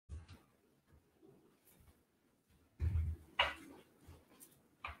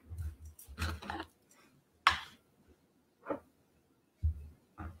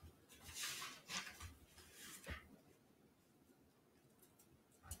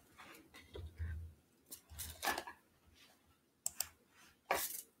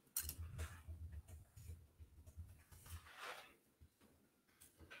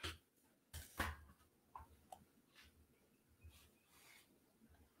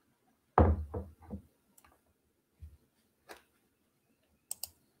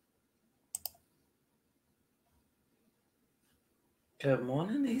Good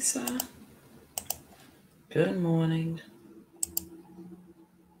morning, Lisa. Good morning.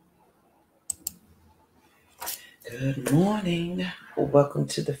 Good morning. Welcome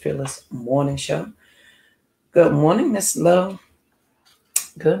to the Fearless Morning Show. Good morning, Miss Lowe.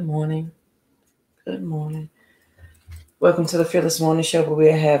 Good morning. Good morning. Welcome to the Fearless Morning Show where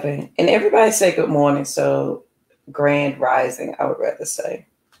we're having, and everybody say good morning, so grand rising, I would rather say.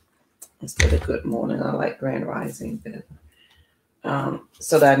 Instead of good morning, I like grand rising better.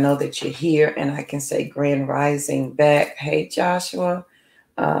 So that I know that you're here and I can say grand rising back. Hey, Joshua.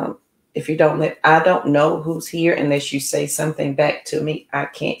 If you don't I don't know who's here unless you say something back to me. I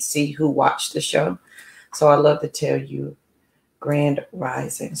can't see who watched the show. So I love to tell you grand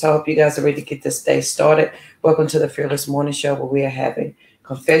rising. So I hope you guys are ready to get this day started. Welcome to the Fearless Morning Show where we are having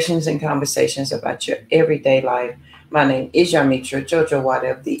confessions and conversations about your everyday life. My name is Yarmitra Jojo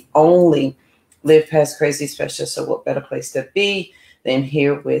Waddell, the only Live Past Crazy specialist. So what better place to be than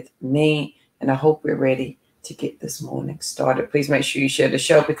here with me? And I hope we're ready to get this morning started. Please make sure you share the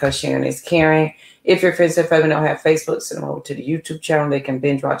show because sharing is caring. If your friends and family don't have Facebook, send them over to the YouTube channel. They can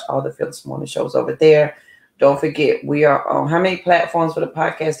binge watch all the Fearless Morning shows over there. Don't forget, we are on how many platforms for the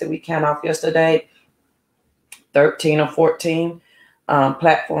podcast did we count off yesterday? 13 or 14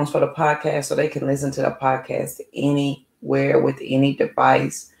 platforms for the podcast, so they can listen to the podcast anywhere with any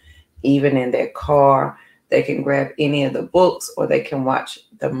device, even in their car. They can grab any of the books or they can watch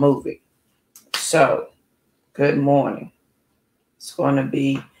the movie. So, good morning. It's going to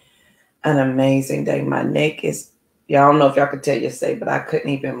be an amazing day. My neck is, y'all don't know if y'all could tell yesterday, but I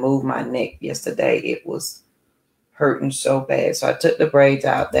couldn't even move my neck yesterday. It was hurting so bad. So I took the braids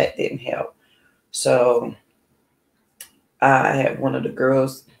out. That didn't help. So I had one of the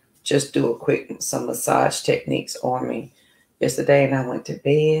girls just do some massage techniques on me yesterday, and I went to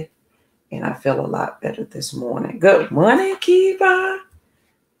bed and I feel a lot better this morning. Good morning, Kiva.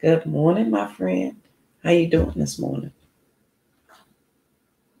 Good morning, my friend. How you doing this morning?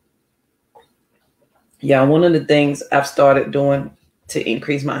 Yeah, one of the things I've started doing to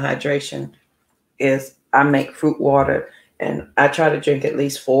increase my hydration is I make fruit water, and I try to drink at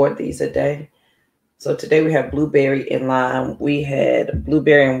least 4 of these a day. So today we have blueberry and lime. We had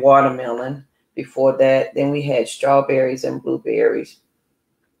blueberry and watermelon before that. Then we had strawberries and blueberries.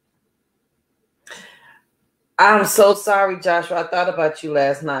 I'm so sorry, Joshua. I thought about you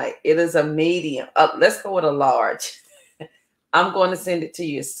last night. It is a medium. Let's go with a large. I'm going to send it to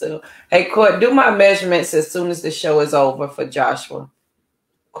you soon. Hey, Courtney, do my measurements as soon as the show is over for Joshua.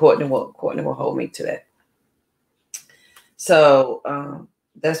 Courtney will hold me to that. So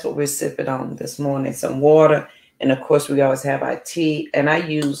that's what we're sipping on this morning. Some water. And, of course, we always have our tea. And I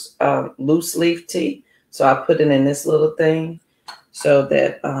use loose leaf tea. So I put it in this little thing so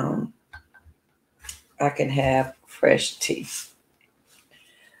that I can have fresh tea.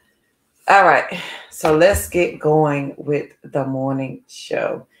 All right. So let's get going with the morning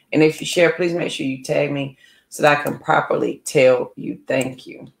show. And if you share, please make sure you tag me so that I can properly tell you thank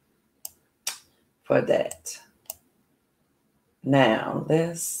you for that. Now,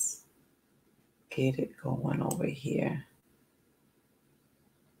 let's get it going over here.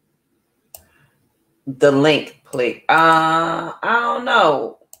 The link, please. I don't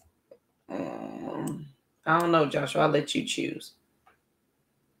know. I don't know, Joshua. I'll let you choose.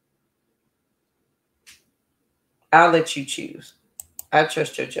 I'll let you choose. I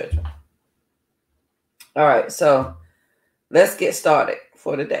trust your judgment. All right, so let's get started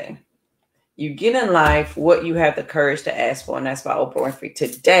for today. You get in life what you have the courage to ask for, and that's by Oprah Winfrey.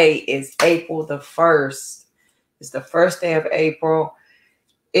 Today is April the 1st. It's the first day of April.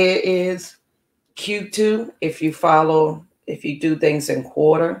 It is Q2. If you do things in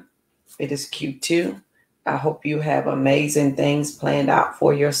quarter, it is Q2. I hope you have amazing things planned out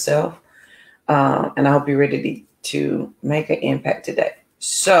for yourself. And I hope you're ready to make an impact today.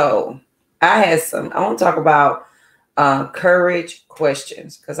 So I want to talk about courage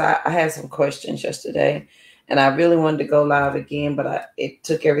questions because I had some questions yesterday and I really wanted to go live again, but it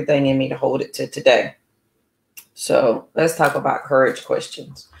took everything in me to hold it to today. So let's talk about courage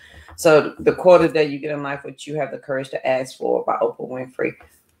questions. So the quote of the day, you get in life what you have the courage to ask for, by Oprah Winfrey.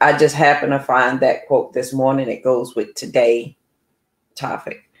 I just happened to find that quote this morning. It goes with today's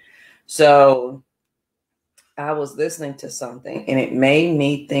topic. So I was listening to something and it made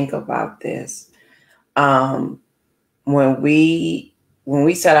me think about this. When we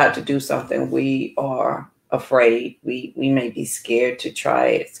set out to do something, we are afraid. We may be scared to try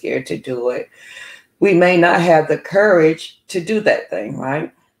it, scared to do it. We may not have the courage to do that thing,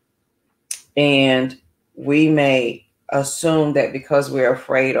 right? And we may assume that because we're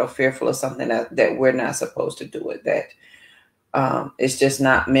afraid or fearful of something that we're not supposed to do it, that It's just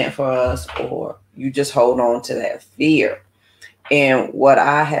not meant for us, or you just hold on to that fear. And what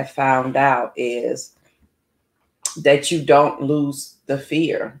I have found out is that you don't lose the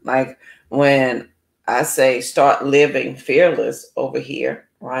fear. Like when I say start living fearless over here,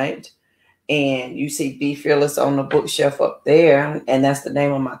 right? And you see Be Fearless on the bookshelf up there, and that's the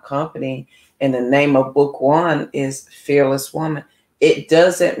name of my company. And the name of book 1 is Fearless Woman. It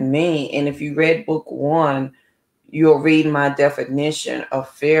doesn't mean, and if you read book 1, you'll read my definition of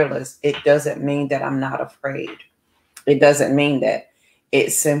fearless. It doesn't mean that I'm not afraid. It doesn't mean that.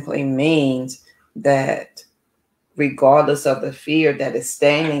 It simply means that regardless of the fear that is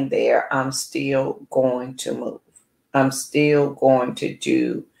standing there, I'm still going to move. I'm still going to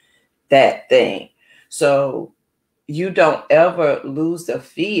do that thing. So you don't ever lose the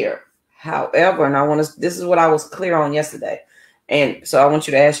fear. However, and this is what I was clear on yesterday. And so I want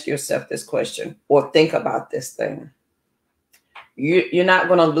you to ask yourself this question, or think about this thing. You're not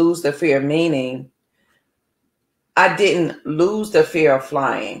going to lose the fear, meaning I didn't lose the fear of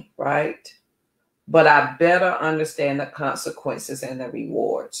flying, right? But I better understand the consequences and the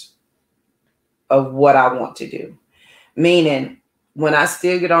rewards of what I want to do. Meaning, when I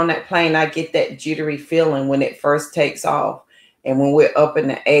still get on that plane, I get that jittery feeling when it first takes off. And when we're up in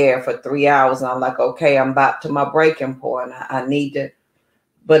the air for 3 hours, and I'm like, okay, I'm about to my breaking point. I need to,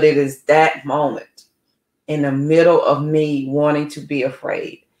 but it is that moment in the middle of me wanting to be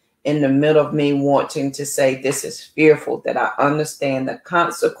afraid, in the middle of me wanting to say, this is fearful, that I understand the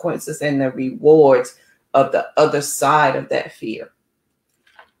consequences and the rewards of the other side of that fear.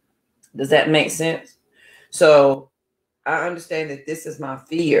 Does that make sense? So I understand that this is my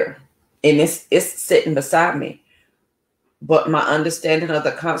fear and it's sitting beside me, but my understanding of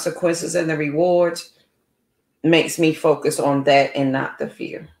the consequences and the rewards makes me focus on that and not the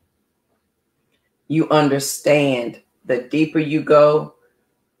fear. You understand the deeper you go,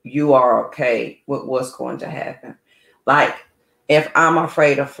 you are okay with what's going to happen. Like if I'm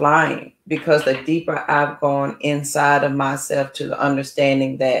afraid of flying, because the deeper I've gone inside of myself to the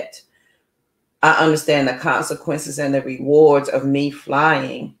understanding that I understand the consequences and the rewards of me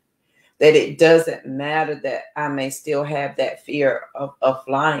flying, that it doesn't matter that I may still have that fear of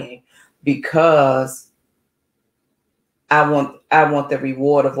flying, because I want the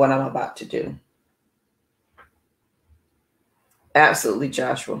reward of what I'm about to do. Absolutely,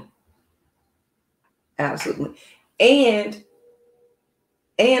 Joshua. Absolutely. And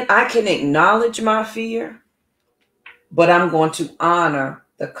I can acknowledge my fear, but I'm going to honor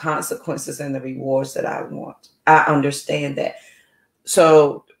the consequences and the rewards that I want. I understand that.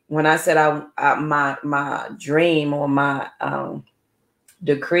 So when I said my dream or my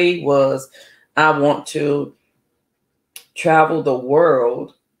decree was I want to travel the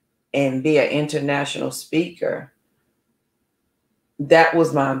world and be an international speaker, that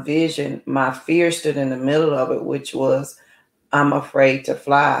was my vision. My fear stood in the middle of it, which was I'm afraid to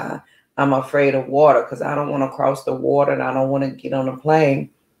fly. I'm afraid of water because I don't want to cross the water and I don't want to get on a plane.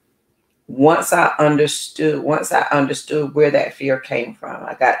 Once I understood where that fear came from,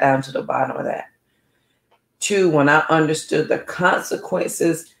 I got down to the bottom of that. 2, when I understood the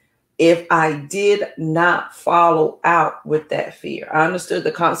consequences if I did not follow out with that fear. I understood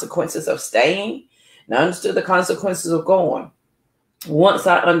the consequences of staying, and I understood the consequences of going. Once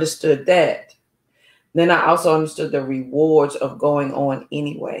I understood that, then I also understood the rewards of going on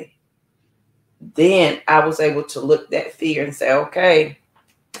anyway. Then I was able to look that fear and say, okay,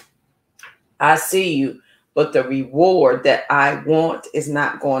 I see you, but the reward that I want is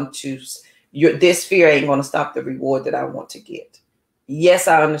not going to, this fear ain't going to stop the reward that I want to get. Yes,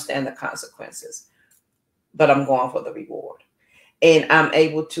 I understand the consequences, but I'm going for the reward. And I'm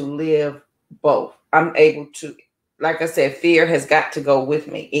able to live both. I'm able to, like I said, fear has got to go with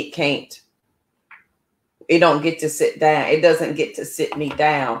me. It don't get to sit down. It doesn't get to sit me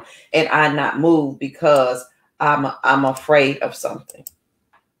down and I not move because I'm afraid of something.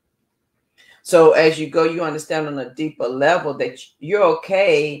 So as you go, you understand on a deeper level that you're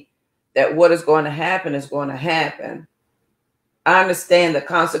okay, that what is going to happen is going to happen. I understand the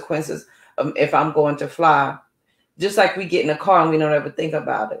consequences of if I'm going to fly, just like we get in a car and we don't ever think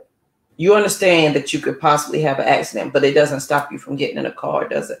about it. You understand that you could possibly have an accident, but it doesn't stop you from getting in a car,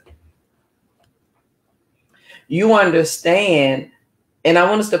 does it? You understand, and I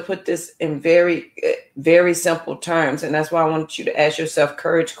want us to put this in very, very simple terms, and that's why I want you to ask yourself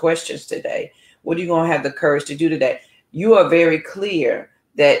courage questions today. What are you going to have the courage to do today? You are very clear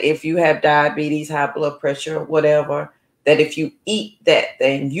that if you have diabetes, high blood pressure, whatever, that if you eat that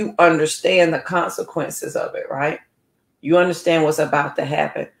thing, you understand the consequences of it, right? You understand what's about to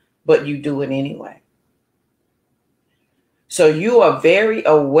happen, but you do it anyway. So you are very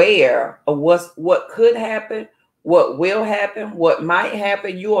aware of what could happen, what will happen, what might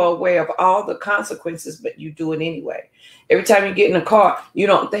happen. You are aware of all the consequences, but you do it anyway. Every time you get in a car, you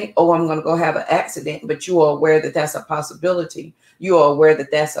don't think, oh, I'm going to go have an accident, but you are aware that that's a possibility. You are aware that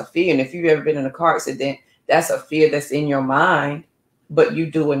that's a fear. And if you've ever been in a car accident, that's a fear that's in your mind, but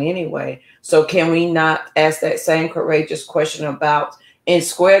you do it anyway. So can we not ask that same courageous question about, and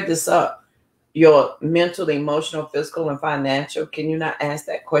square this up, your mental, emotional, physical, and financial? Can you not ask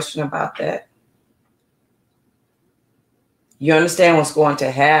that question about that? You understand what's going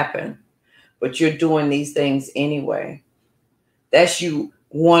to happen, but you're doing these things anyway. That's you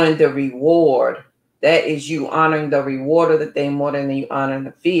wanting the reward. That is you honoring the reward of the thing more than you honoring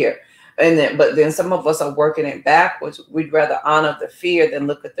the fear. But then some of us are working it backwards. We'd rather honor the fear than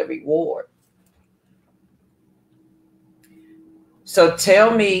look at the reward. So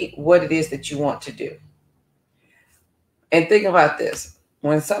tell me what it is that you want to do. And think about this.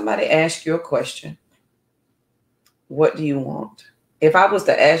 When somebody asks you a question, what do you want? If I was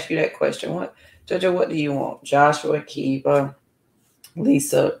to ask you that question, Jojo, what do you want? Joshua, Kiva,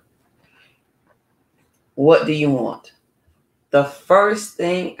 Lisa, what do you want? The first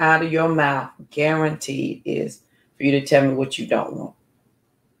thing out of your mouth, guaranteed, is for you to tell me what you don't want.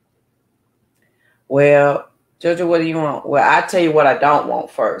 Well, Jojo, what do you want? Well, I tell you what I don't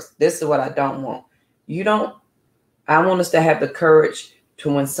want first. This is what I don't want. I want us to have the courage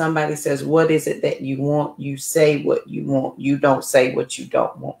to, when somebody says, what is it that you want? You say what you want. You don't say what you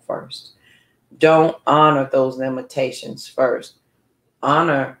don't want first. Don't honor those limitations first.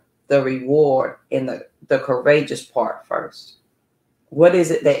 Honor the reward and the courageous part first. What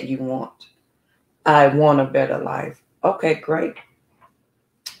is it that you want? I want a better life. Okay, great.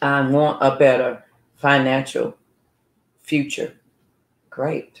 I want a better financial future.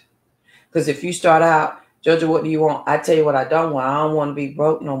 Great. Because if you start out, Jojo, what do you want? I tell you what I don't want. I don't want to be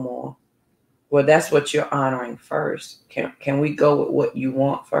broke no more. Well, that's what you're honoring first. Can we go with what you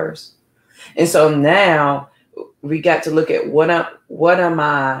want first? And so now we got to look at what am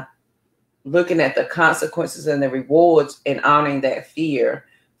I looking at, the consequences and the rewards, and honoring that fear,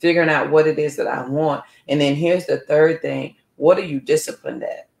 figuring out what it is that I want. And then here's the third thing. What are you disciplined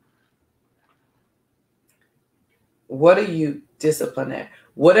at? What are you disciplined at?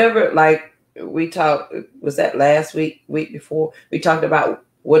 Whatever, like we talked, was that last week before? We talked about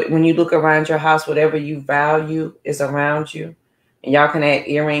when you look around your house, whatever you value is around you. And y'all can add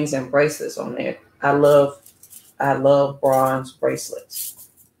earrings and bracelets on there. I love bronze bracelets.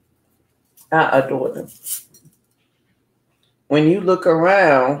 I adore them. When you look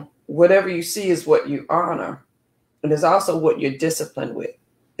around, whatever you see is what you honor. And it's also what you're disciplined with.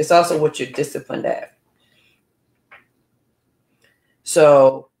 It's also what you're disciplined at.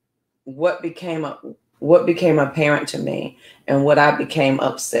 So what became apparent to me, and what I became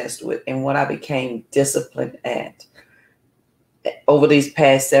obsessed with, and what I became disciplined at over these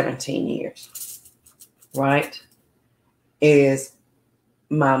past 17 years, right, is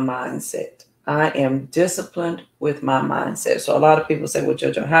my mindset. I am disciplined with my mindset. So a lot of people say, well,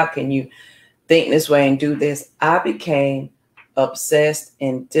 Jojo, how can you think this way and do this? I became obsessed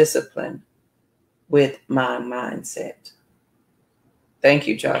and disciplined with my mindset. Thank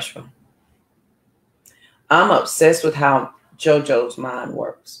you, Joshua. I'm obsessed with how JoJo's mind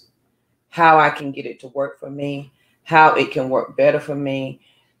works, how I can get it to work for me, how it can work better for me,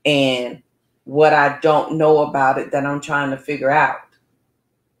 and what I don't know about it that I'm trying to figure out.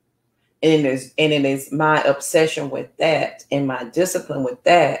 And it is my obsession with that and my discipline with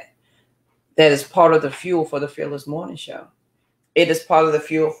that is part of the fuel for the Fearless Morning Show. It is part of the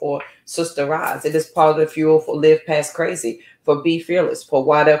fuel for Sister Rise. It is part of the fuel for Live Past Crazy, for Be Fearless, for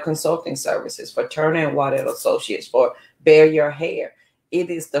Waddell Consulting Services, for Turner and Waddell Associates, for Bear Your Hair. It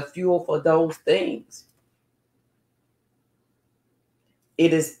is the fuel for those things.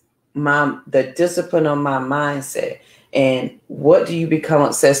 It is the discipline of my mindset. And what do you become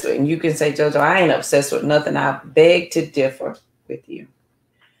obsessed with? And you can say, Jojo, I ain't obsessed with nothing. I beg to differ with you.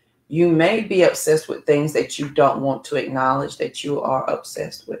 You may be obsessed with things that you don't want to acknowledge that you are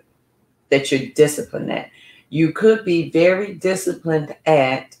obsessed with, that you're disciplined at. You could be very disciplined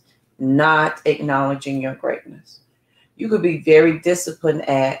at not acknowledging your greatness. You could be very disciplined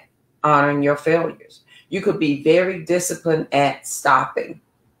at honoring your failures. You could be very disciplined at stopping.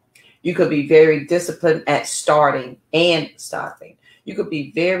 You could be very disciplined at starting and stopping. You could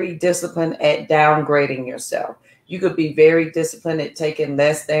be very disciplined at downgrading yourself. You could be very disciplined at taking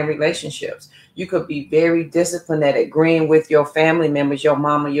less than relationships. You could be very disciplined at agreeing with your family members, your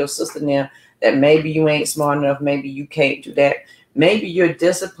mama, your sister, now that maybe you ain't smart enough, maybe you can't do that. Maybe you're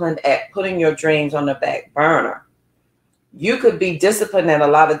disciplined at putting your dreams on the back burner You could be disciplined at a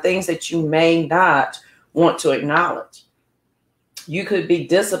lot of things that you may not want to acknowledge. You could be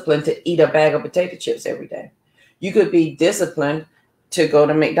disciplined to eat a bag of potato chips every day. You could be disciplined to go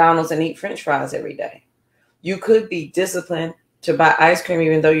to McDonald's and eat French fries every day. You could be disciplined to buy ice cream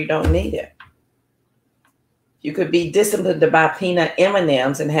even though you don't need it. You could be disciplined to buy peanut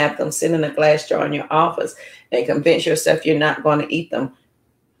M&Ms and have them sit in a glass jar in your office and convince yourself you're not going to eat them.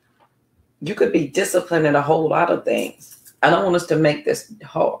 You could be disciplined in a whole lot of things. I don't want us to make this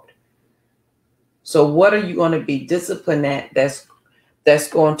hard. So what are you going to be disciplined at that's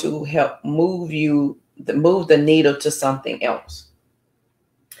going to help move the needle to something else?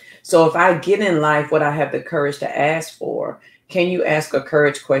 So if I get in life what I have the courage to ask for, can you ask a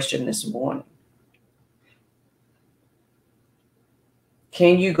courage question this morning?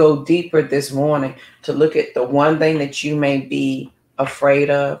 Can you go deeper this morning to look at the one thing that you may be afraid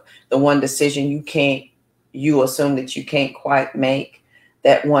of, the one decision you assume that you can't quite make,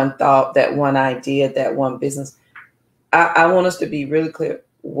 that one thought, that one idea, that one business? I want us to be really clear.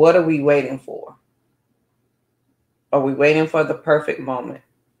 What are we waiting for? Are we waiting for the perfect moment?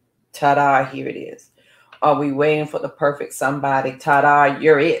 Ta-da, here it is. Are we waiting for the perfect somebody? Ta-da,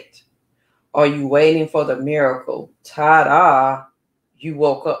 you're it. Are you waiting for the miracle? Ta-da, you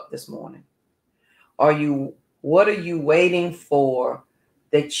woke up this morning. What are you waiting for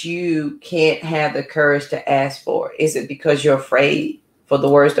that you can't have the courage to ask for? Is it because you're afraid for the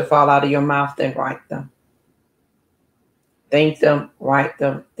words to fall out of your mouth? Then write them. Think them, write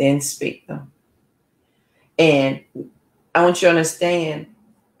them, then speak them. And I want you to understand,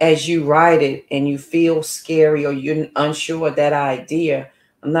 as you write it and you feel scary or you're unsure of that idea,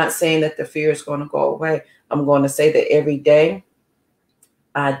 I'm not saying that the fear is going to go away. I'm going to say that every day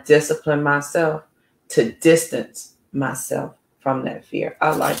I discipline myself to distance myself from that fear.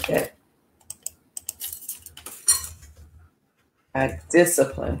 I like that. I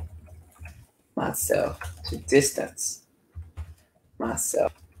discipline myself to distance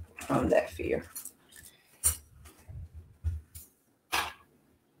myself from that fear.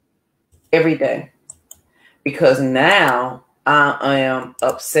 Every day. Because now I am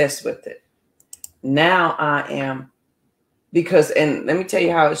obsessed with it. Now I am, and let me tell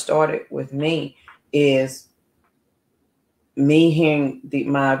you how it started with me, is me hearing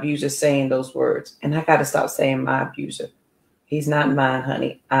my abuser saying those words. And I got to stop saying my abuser. He's not mine,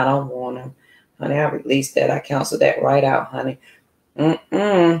 honey. I don't want him. Honey, I released that. I canceled that right out, honey.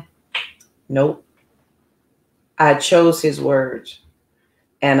 Nope. I chose his words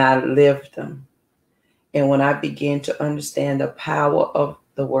and I lived them. And when I began to understand the power of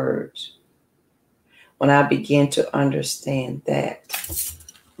the words, when I began to understand that,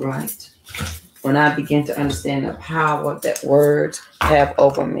 right? When I began to understand the power that words have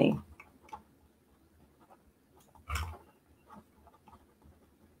over me,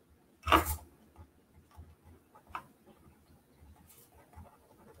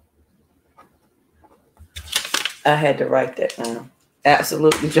 I had to write that down.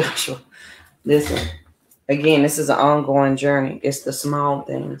 Absolutely, Joshua. Listen, again, this is an ongoing journey. It's the small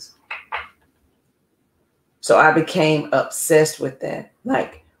things. So I became obsessed with that.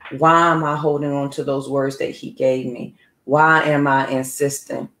 Like, why am I holding on to those words that he gave me? Why am I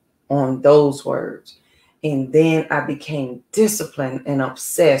insisting on those words? And then I became disciplined and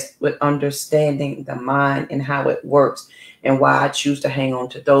obsessed with understanding the mind and how it works and why I choose to hang on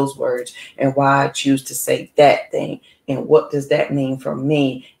to those words and why I choose to say that thing. And what does that mean for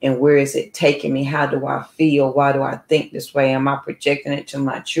me? And where is it taking me? How do I feel? Why do I think this way? Am I projecting it to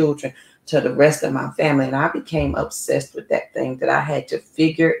my children, to the rest of my family? And I became obsessed with that thing that I had to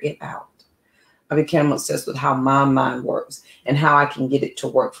figure it out. I became obsessed with how my mind works and how I can get it to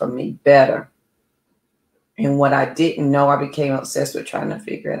work for me better. And what I didn't know, I became obsessed with trying to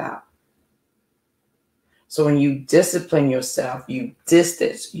figure it out. So when you discipline yourself, you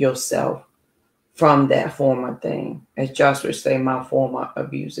distance yourself from that former thing. As Josh would say, my former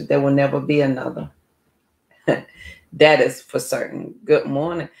abuser. There will never be another. That is for certain. Good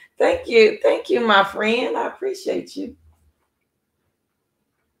morning. Thank you. Thank you, my friend. I appreciate you.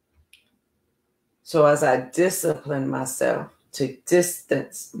 So as I discipline myself to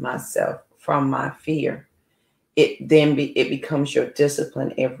distance myself from my fear, it becomes your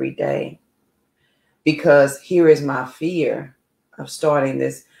discipline every day. Because here is my fear of starting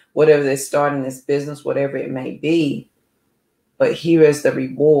this, whatever this, starting this business, whatever it may be. But here is the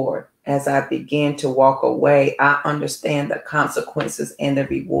reward. As I begin to walk away, I understand the consequences and the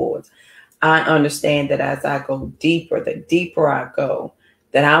rewards. I understand that as I go deeper, the deeper I go,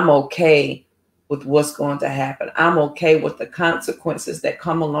 that I'm okay with what's going to happen. I'm okay with the consequences that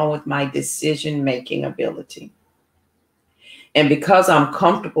come along with my decision-making ability. And because I'm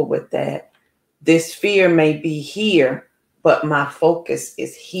comfortable with that, this fear may be here, but my focus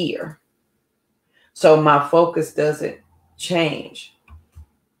is here. So my focus doesn't change.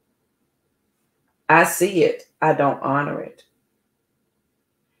 I see it. I don't honor it.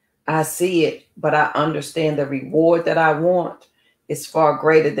 I see it, but I understand the reward that I want is far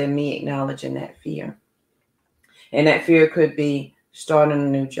greater than me acknowledging that fear. And that fear could be starting a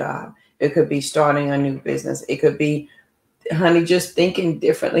new job. It could be starting a new business. It could be, honey, just thinking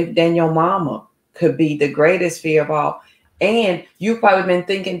differently than your mama could be the greatest fear of all. And you've probably been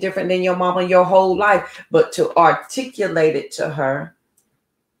thinking different than your mama your whole life, but to articulate it to her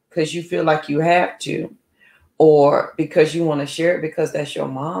because you feel like you have to, or because you want to share it because that's your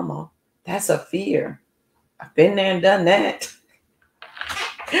mama, that's a fear. I've been there and done that.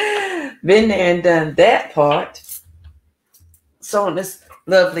 Been there and done that part. So on this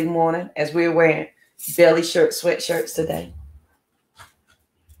lovely morning, as we're wearing belly shirt, sweatshirts today,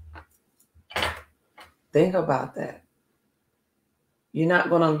 think about that. You're not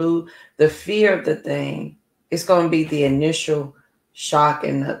going to lose the fear of the thing. It's going to be the initial shock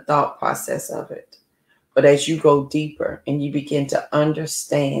and the thought process of it. But as you go deeper and you begin to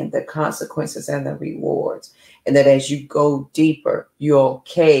understand the consequences and the rewards, and that as you go deeper, you're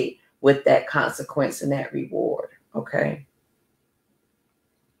okay with that consequence and that reward, okay?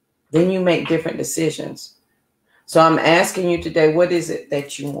 Then you make different decisions. So I'm asking you today, what is it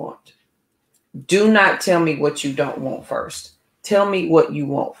that you want? Do not tell me what you don't want first. Tell me what you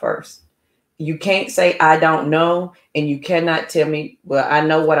want first. You can't say, I don't know, and you cannot tell me, well, I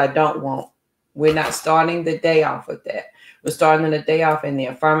know what I don't want. We're not starting the day off with that. We're starting the day off in the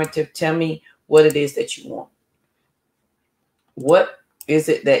affirmative. Tell me what it is that you want. What is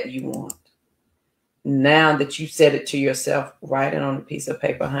it that you want? Now that you said it to yourself, write it on a piece of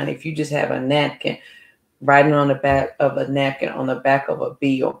paper, honey. If you just have a napkin, write it on the back of a napkin, on the back of a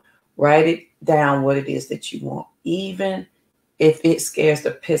bill. Write it down what it is that you want, even if it scares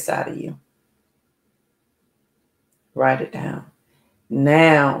the piss out of you. Write it down.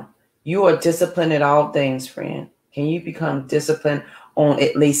 Now, you are disciplined at all things, friend. Can you become disciplined on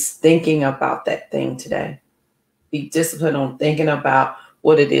at least thinking about that thing today? Be disciplined on thinking about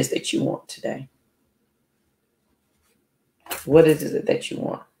what it is that you want today. What is it that you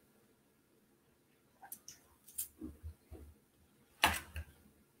want?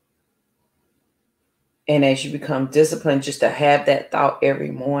 And as you become disciplined just to have that thought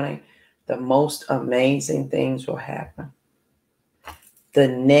every morning, the most amazing things will happen. The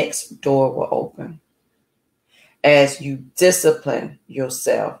next door will open. As you discipline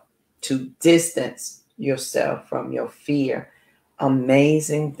yourself to distance yourself from your fear,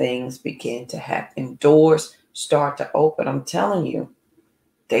 amazing things begin to happen. Doors start to open. I'm telling you,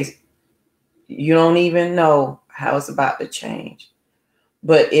 you don't even know how it's about to change.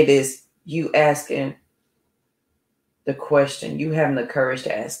 But it is you asking the question. You having the courage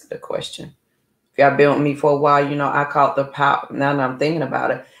to ask the question. If y'all been with me for a while, you know I call it the power. Now that I'm thinking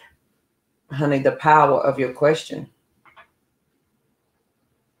about it, honey, the power of your question.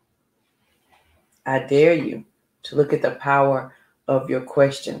 I dare you to look at the power of your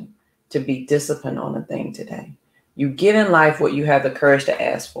question, to be disciplined on a thing today. You get in life what you have the courage to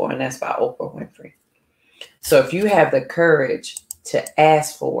ask for, and that's by Oprah Winfrey. So if you have the courage to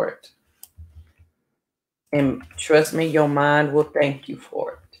ask for it, and trust me, your mind will thank you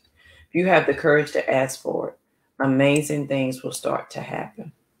for it. If you have the courage to ask for it, amazing things will start to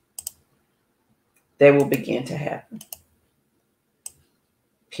happen. They will begin to happen.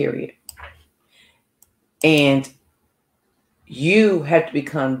 Period. And you have to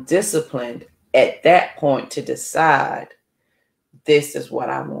become disciplined at that point to decide, this is what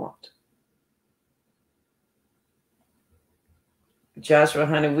I want. Joshua,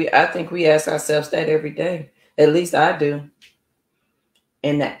 honey, I think we ask ourselves that every day. At least I do.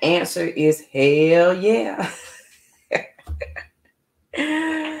 And the answer is hell yeah.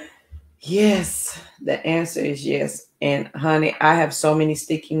 Yes, the answer is yes. And honey, I have so many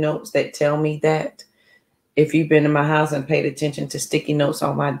sticky notes that tell me that. If you've been in my house and paid attention to sticky notes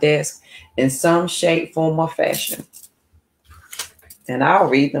on my desk in some shape, form, or fashion. And I'll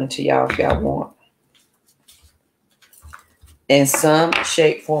read them to y'all if y'all want. In some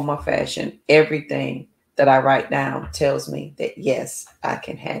shape, form, or fashion, everything that I write down tells me that, yes, I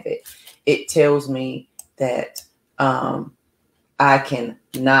can have it. It tells me that I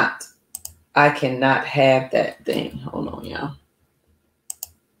cannot have that thing. Hold on, y'all.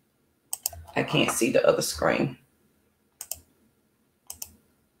 I can't see the other screen.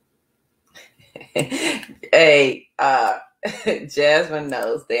 Hey, Jasmine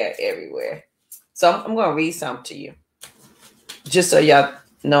knows they're everywhere. So I'm going to read some to you. Just so y'all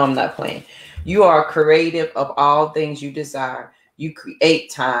know I'm not playing. You are creative of all things you desire. You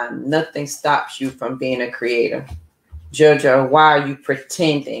create time. Nothing stops you from being a creator. Jojo, why are you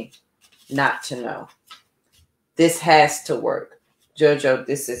pretending not to know? This has to work. Jojo,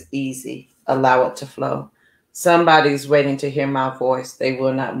 this is easy. Allow it to flow. Somebody's waiting to hear my voice. They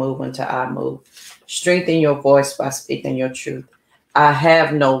will not move until I move. Strengthen your voice by speaking your truth. I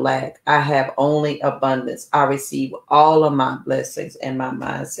have no lack. I have only abundance. I receive all of my blessings, and my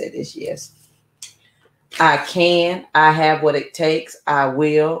mindset is yes. I can. I have what it takes. I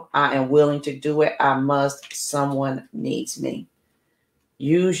will. I am willing to do it. I must. Someone needs me.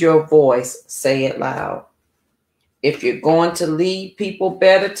 Use your voice. Say it loud. If you're going to lead people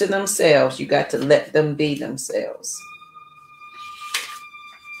better to themselves, you got to let them be themselves.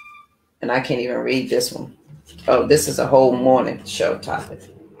 And I can't even read this one. Oh, this is a whole morning show topic.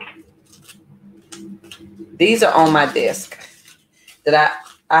 These are on my desk that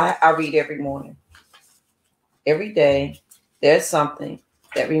I read every morning. Every day, there's something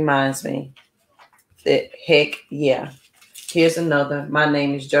that reminds me that, heck yeah. Here's another. My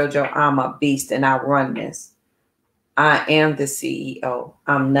name is Jojo. I'm a beast and I run this. I am the CEO.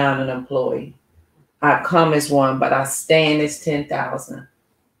 I'm not an employee. I come as one, but I stand as 10,000.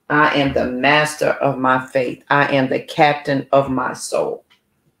 I am the master of my faith. I am the captain of my soul.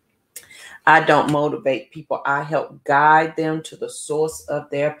 I don't motivate people. I help guide them to the source of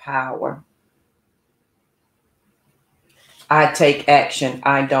their power. I take action.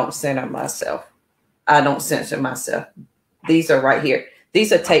 I don't center myself. I don't censor myself. These are right here.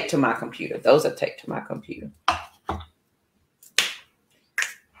 These are taped to my computer. Those are taped to my computer.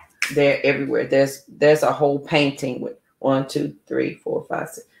 They're everywhere. There's a whole painting with 1, 2, 3, 4, 5,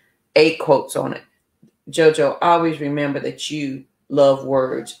 6, 8 quotes on it. Jojo, always remember that you love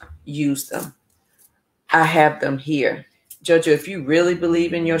words. Use them. I have them here. Jojo, if you really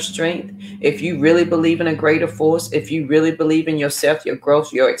believe in your strength, if you really believe in a greater force, if you really believe in yourself, your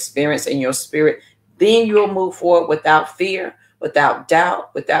growth, your experience, and your spirit, then you'll move forward without fear, without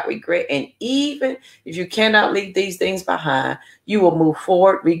doubt, without regret. And even if you cannot leave these things behind, you will move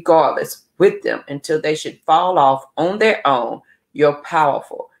forward regardless with them until they should fall off on their own. You're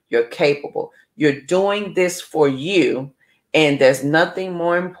powerful. You're capable. You're doing this for you. And there's nothing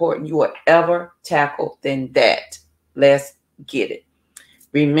more important you will ever tackle than that. Let's get it.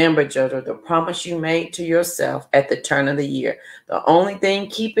 Remember, Jojo, the promise you made to yourself at the turn of the year. The only thing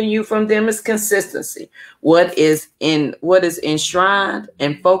keeping you from them is consistency. What is enshrined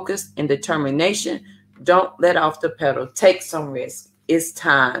and focused in determination. Don't let off the pedal. Take some risk. It's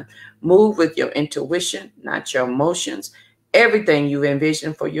time. Move with your intuition, not your emotions. Everything you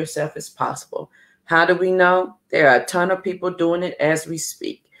envision for yourself is possible. How do we know? There are a ton of people doing it as we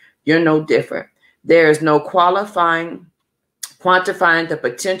speak. You're no different. There is no quantifying the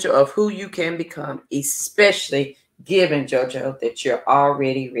potential of who you can become, especially given, Jojo, that you're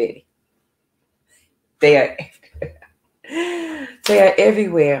already ready. They are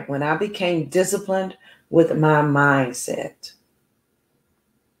everywhere. When I became disciplined with my mindset,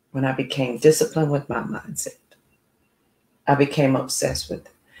 I became obsessed with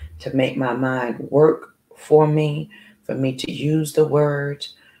it, to make my mind work for me to use the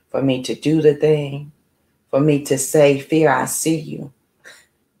words, for me to do the thing, for me to say, fear, I see you.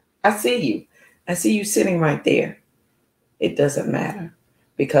 I see you. I see you sitting right there. It doesn't matter,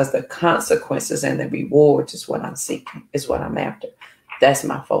 because the consequences and the rewards is what I'm seeking, is what I'm after. That's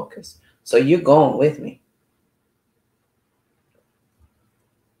my focus. So you're going with me.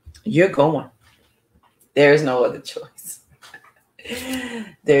 You're going. There is no other choice.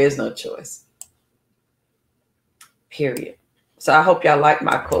 There is no choice. Period. So I hope y'all like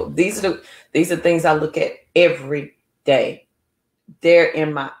my quote. These are things I look at every day. They're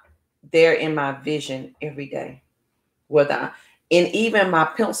in my vision every day. And even my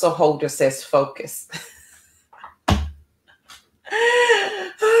pencil holder says focus.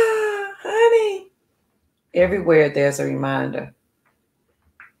 Honey. Everywhere there's a reminder.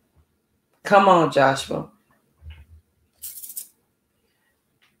 Come on, Joshua.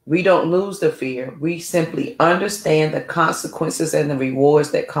 We don't lose the fear. We simply understand the consequences and the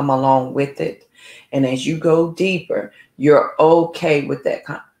rewards that come along with it. And as you go deeper, you're okay with that.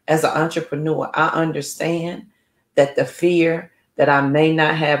 As an entrepreneur, I understand that the fear that I may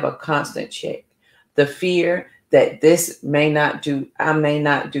not have a constant check, the fear that this may not do, I may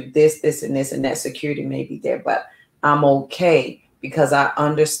not do this, and this, and that security may be there, but I'm okay because I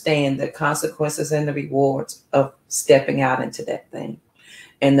understand the consequences and the rewards of stepping out into that thing.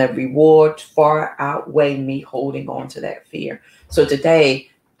 And the rewards far outweigh me holding on to that fear. So today,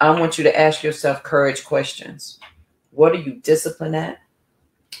 I want you to ask yourself courage questions. What are you disciplined at?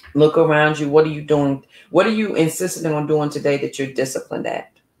 Look around you. What are you doing? What are you insisting on doing today that you're disciplined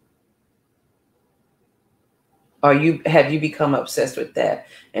at? Have you become obsessed with that?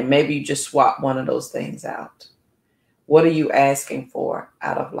 And maybe you just swap one of those things out. What are you asking for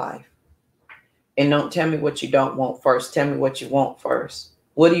out of life? And don't tell me what you don't want first. Tell me what you want first.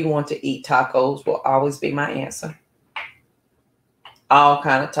 What do you want to eat? Tacos will always be my answer. All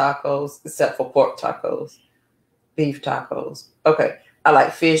kind of tacos except for pork tacos, beef tacos. Okay. I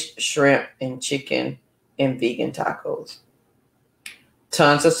like fish, shrimp, and chicken and vegan tacos.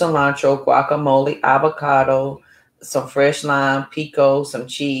 Tons of cilantro, guacamole, avocado, some fresh lime, pico, some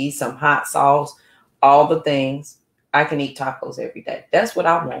cheese, some hot sauce, all the things. I can eat tacos every day. That's what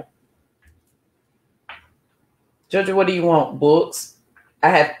I want. Georgia, what do you want? Books? I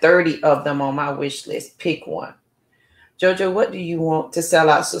have 30 of them on my wish list. Pick one. Jojo, what do you want? To sell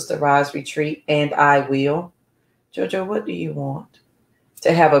out Sister Rise Retreat, and I will. Jojo, what do you want?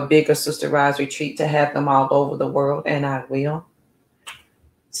 To have a bigger Sister Rise Retreat, to have them all over the world, and I will.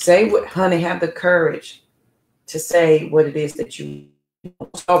 Say what, honey, have the courage to say what it is that you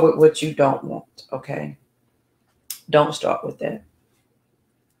want. Start with what you don't want, okay? Don't start with that.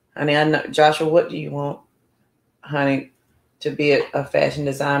 Honey, I know. Joshua, what do you want? Honey, to be a fashion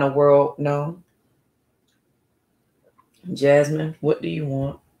designer world? No. Jasmine, what do you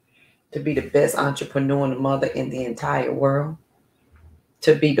want? To be the best entrepreneur and mother in the entire world?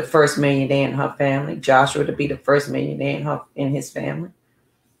 To be the first millionaire in her family? Joshua, to be the first millionaire in his family?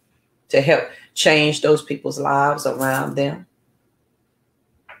 To help change those people's lives around them?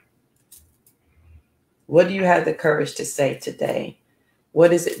 What do you have the courage to say today?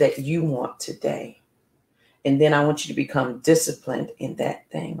 What is it that you want today? And then I want you to become disciplined in that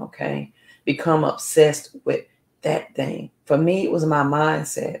thing, okay? Become obsessed with that thing. For me, it was my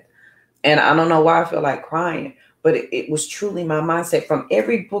mindset. And I don't know why I feel like crying, but it was truly my mindset. From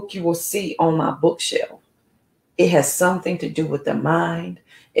every book you will see on my bookshelf, it has something to do with the mind.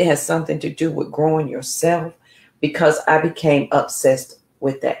 It has something to do with growing yourself, because I became obsessed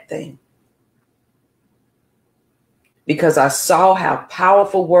with that thing. Because I saw how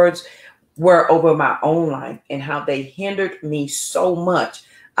powerful words were over my own life and how they hindered me so much.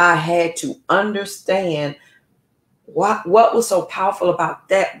 I had to understand what was so powerful about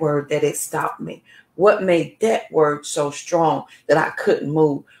that word that it stopped me. What made that word so strong that I couldn't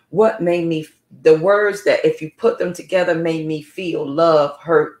move? What made me, the words that if you put them together made me feel love,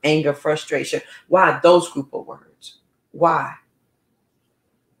 hurt, anger, frustration. Why those group of words? Why?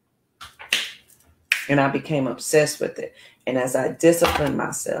 And I became obsessed with it. And as I disciplined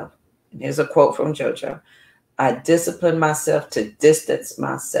myself, and here's a quote from JoJo, I disciplined myself to distance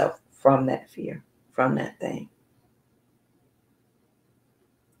myself from that fear, from that thing.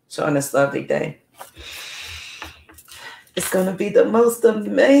 So on this lovely day, it's going to be the most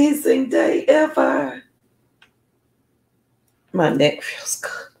amazing day ever. My neck feels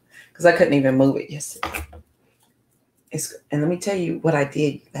good because I couldn't even move it yesterday. And let me tell you what I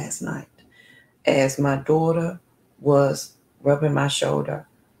did last night. As my daughter was rubbing my shoulder,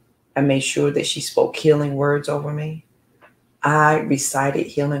 I made sure that she spoke healing words over me. I recited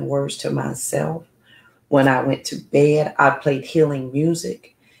healing words to myself. When I went to bed, I played healing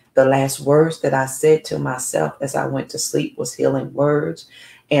music. The last words that I said to myself as I went to sleep was healing words.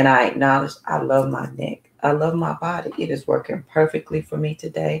 And I acknowledged I love my neck. I love my body. It is working perfectly for me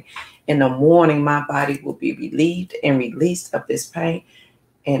today. In the morning, my body will be relieved and released of this pain.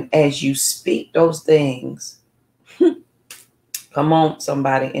 And as you speak those things, come on,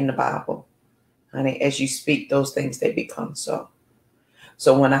 somebody in the Bible, honey, as you speak those things, they become so.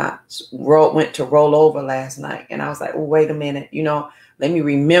 So when I went to roll over last night and I was like, oh, wait a minute, let me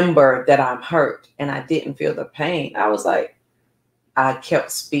remember that I'm hurt and I didn't feel the pain. I was like, I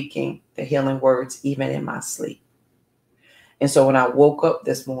kept speaking the healing words even in my sleep. And so when I woke up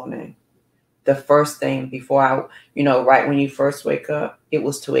this morning, the first thing before right when you first wake up, it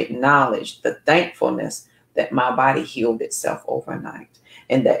was to acknowledge the thankfulness that my body healed itself overnight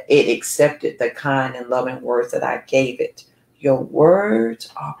and that it accepted the kind and loving words that I gave it. Your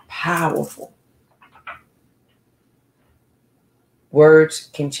words are powerful.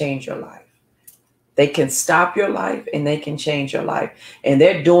 Words can change your life. They can stop your life and they can change your life. And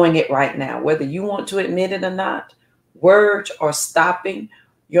they're doing it right now. Whether you want to admit it or not, words are stopping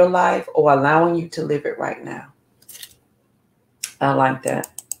your life or allowing you to live it right now. I like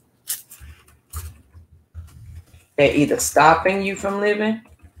that. They're either stopping you from living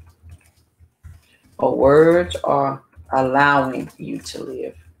or words are allowing you to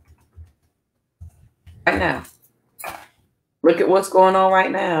live. Right now. Look at what's going on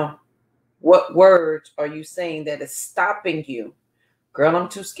right now. What words are you saying that is stopping you? Girl, I'm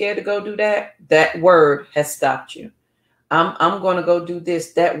too scared to go do that. That word has stopped you. I'm going to go do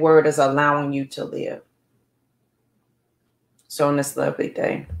this. That word is allowing you to live. So on this lovely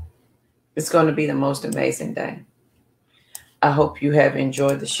day, it's going to be the most amazing day. I hope you have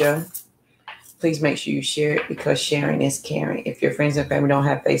enjoyed the show. Please make sure you share it, because sharing is caring. If your friends and family don't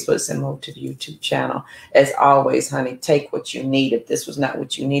have Facebook, send them over to the YouTube channel. As always, honey, take what you need. If this was not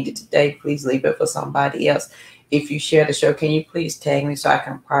what you needed today, please leave it for somebody else. If you share the show, can you please tag me so I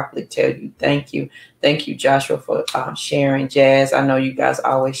can properly tell you thank you? Thank you, Joshua, for sharing. Jazz, I know you guys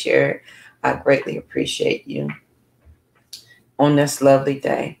always share it. I greatly appreciate you. On this lovely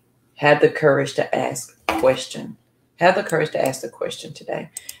day, have the courage to ask a question. Have the courage to ask the question today.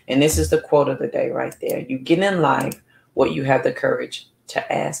 And this is the quote of the day right there. You get in life what you have the courage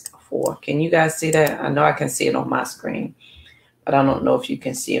to ask for. Can you guys see that? I know I can see it on my screen, but I don't know if you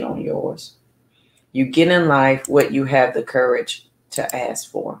can see it on yours. You get in life what you have the courage to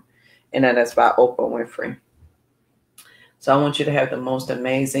ask for. And that is by Oprah Winfrey. So I want you to have the most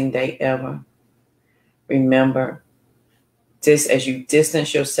amazing day ever. Remember, just as you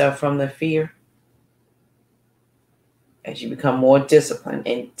distance yourself from the fear, as you become more disciplined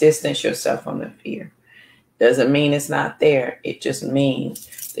and distance yourself from the fear, doesn't mean it's not there. It just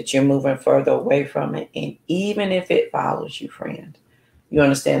means that you're moving further away from it. And even if it follows you, friend, you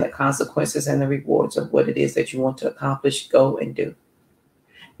understand the consequences and the rewards of what it is that you want to accomplish, go and do.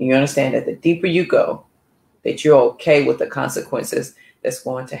 And you understand that the deeper you go, that you're okay with the consequences that's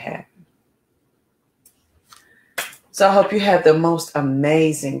going to happen. So I hope you have the most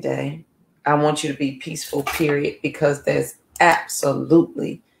amazing day. I want you to be peaceful, period, because there's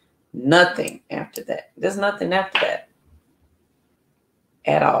absolutely nothing after that. There's nothing after that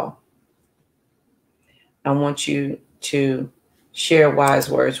at all. I want you to share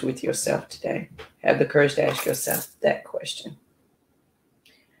wise words with yourself today. Have the courage to ask yourself that question.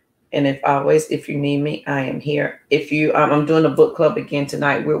 And if you need me, I am here. I'm doing a book club again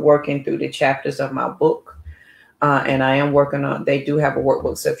tonight. We're working through the chapters of my book. And I am working on, they do have a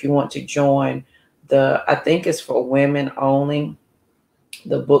workbook. So if you want to join I think it's for women only,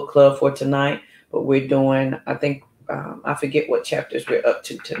 the book club for tonight, but we're doing, I think, I forget what chapters we're up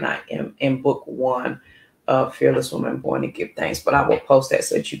to tonight in book 1 of Fearless Woman Born to Give Thanks. But I will post that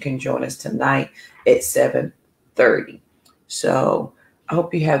so that you can join us tonight at 7:30. So I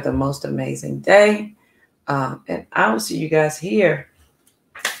hope you have the most amazing day. And I will see you guys here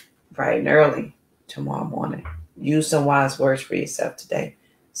bright and early tomorrow morning. Use some wise words for yourself today.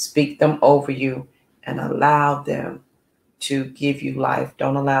 Speak them over you and allow them to give you life.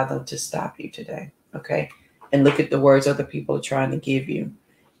 Don't allow them to stop you today. Okay? And look at the words other people are trying to give you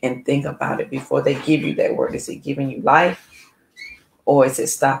and think about it before they give you that word. Is it giving you life or is it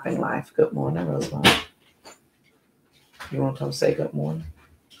stopping life? Good morning, Rosemary. You want to come say good morning?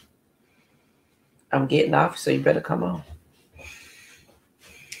 I'm getting off, so you better come on.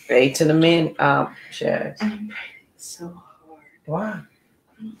 Hey, to the men, Shaz. I'm writing so hard. Why?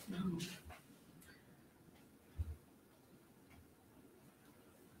 I don't know.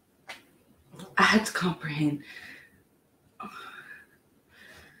 I had to comprehend.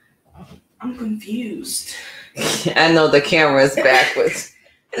 I'm confused. I know the camera is backwards.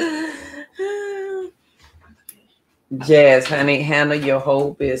 Jazz, honey, handle your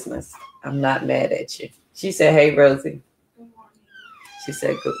whole business. I'm not mad at you. She said, hey, Rosie. Good morning. She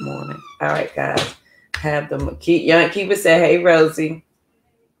said, good morning. All right, guys. Have them keep it say, hey, Rosie.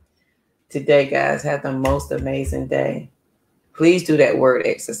 Today, guys, have the most amazing day. Please do that word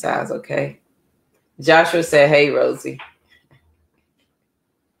exercise, okay? Joshua said, hey, Rosie.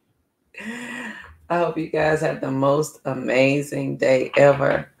 I hope you guys have the most amazing day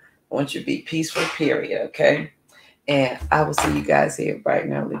ever. I want you to be peaceful, period, okay? And I will see you guys here bright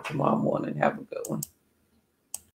and early tomorrow morning. Have a good one.